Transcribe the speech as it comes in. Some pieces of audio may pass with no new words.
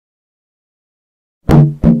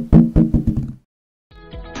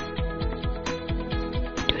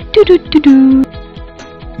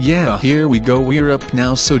Yeah, here we go, we're up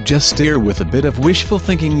now, so just stare with a bit of wishful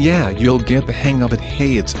thinking. Yeah, you'll get the hang of it.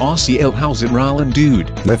 Hey, it's Aussie L, how's it rollin',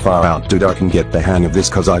 dude? They're far out, dude. I can get the hang of this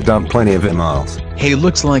cause I've done plenty of miles. Hey,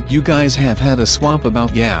 looks like you guys have had a swap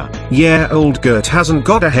about. Yeah, old Gert hasn't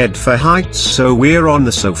got a head for heights, so we're on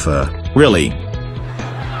the sofa. Really?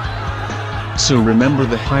 so remember,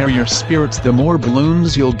 the higher your spirits, the more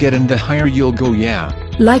balloons you'll get and the higher you'll go. Yeah,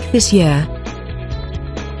 Like this year.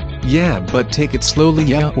 yeah, but take it slowly,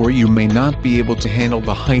 yeah, or you may not be able to handle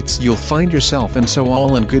the heights you'll find yourself in, so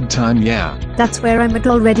all in good time. Yeah. That's where I'm at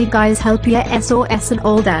already, guys. Help, yeah, SOS and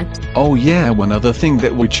all that. Oh yeah, one other thing,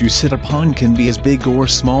 that which you sit upon can be as big or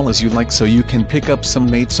small as you like, so you can pick up some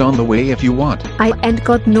mates on the way if you want. I ain't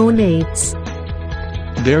got no mates.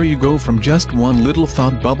 There you go, from just one little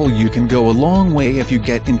thought bubble you can go a long way if you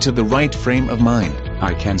get into the right frame of mind.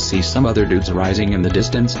 I can see some other dudes rising in the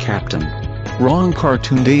distance, Captain. Wrong,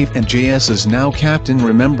 Cartoon Dave and JS is now Captain,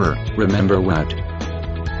 remember. Remember what?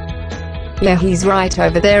 Yeah, he's right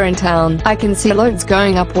over there in town. I can see loads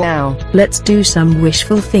going up now. Let's do some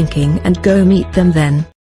wishful thinking and go meet them then.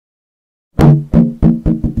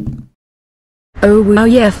 Oh wow,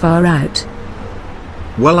 yeah, far out.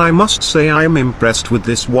 Well, I must say I'm impressed with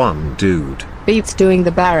this one dude. Beats doing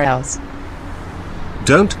the barrels.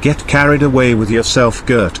 Don't get carried away with yourself,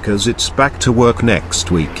 Gert, cause it's back to work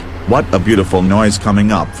next week. What a beautiful noise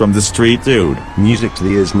coming up from the street, dude. Music to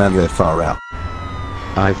the ears, man. They're far out.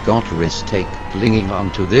 I've got wrist take clinging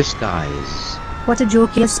onto this, guys. What a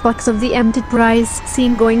joke, yes, spots of the Enterprise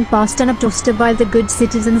scene going past and up toasted by the good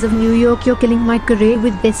citizens of New York. You're killing my career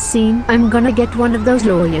with this scene. I'm gonna get one of those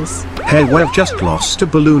lawyers. Hey, we've just lost a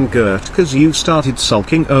balloon, Gert, cause you started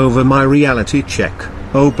sulking over my reality check.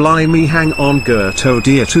 Oh blimey, hang on, Gert. Oh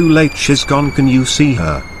dear, too late, she's gone. Can you see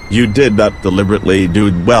her? You did that deliberately,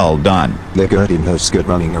 dude. Well done. They're Gert in her skirt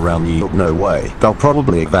running around New York. No way. They'll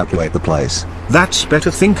probably evacuate the place. That's better.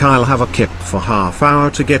 Think I'll have a kip for half hour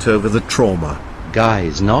to get over the trauma.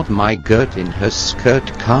 Guys, not my Gert in her skirt.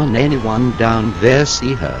 Can't anyone down there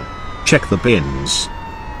see her? Check the bins.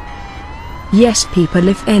 Yes, people,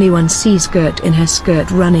 if anyone sees Gert in her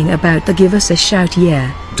skirt running about, the give us a shout,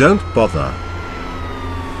 yeah. Don't bother.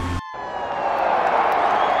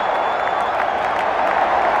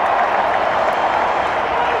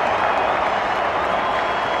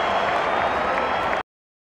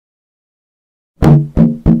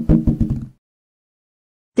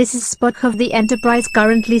 This is Spot of the Enterprise,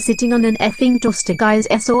 currently sitting on an effing toaster. Guys,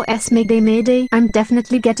 SOS, mayday mayday. I'm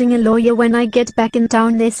definitely getting a lawyer when I get back in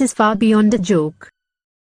town. This is far beyond a joke.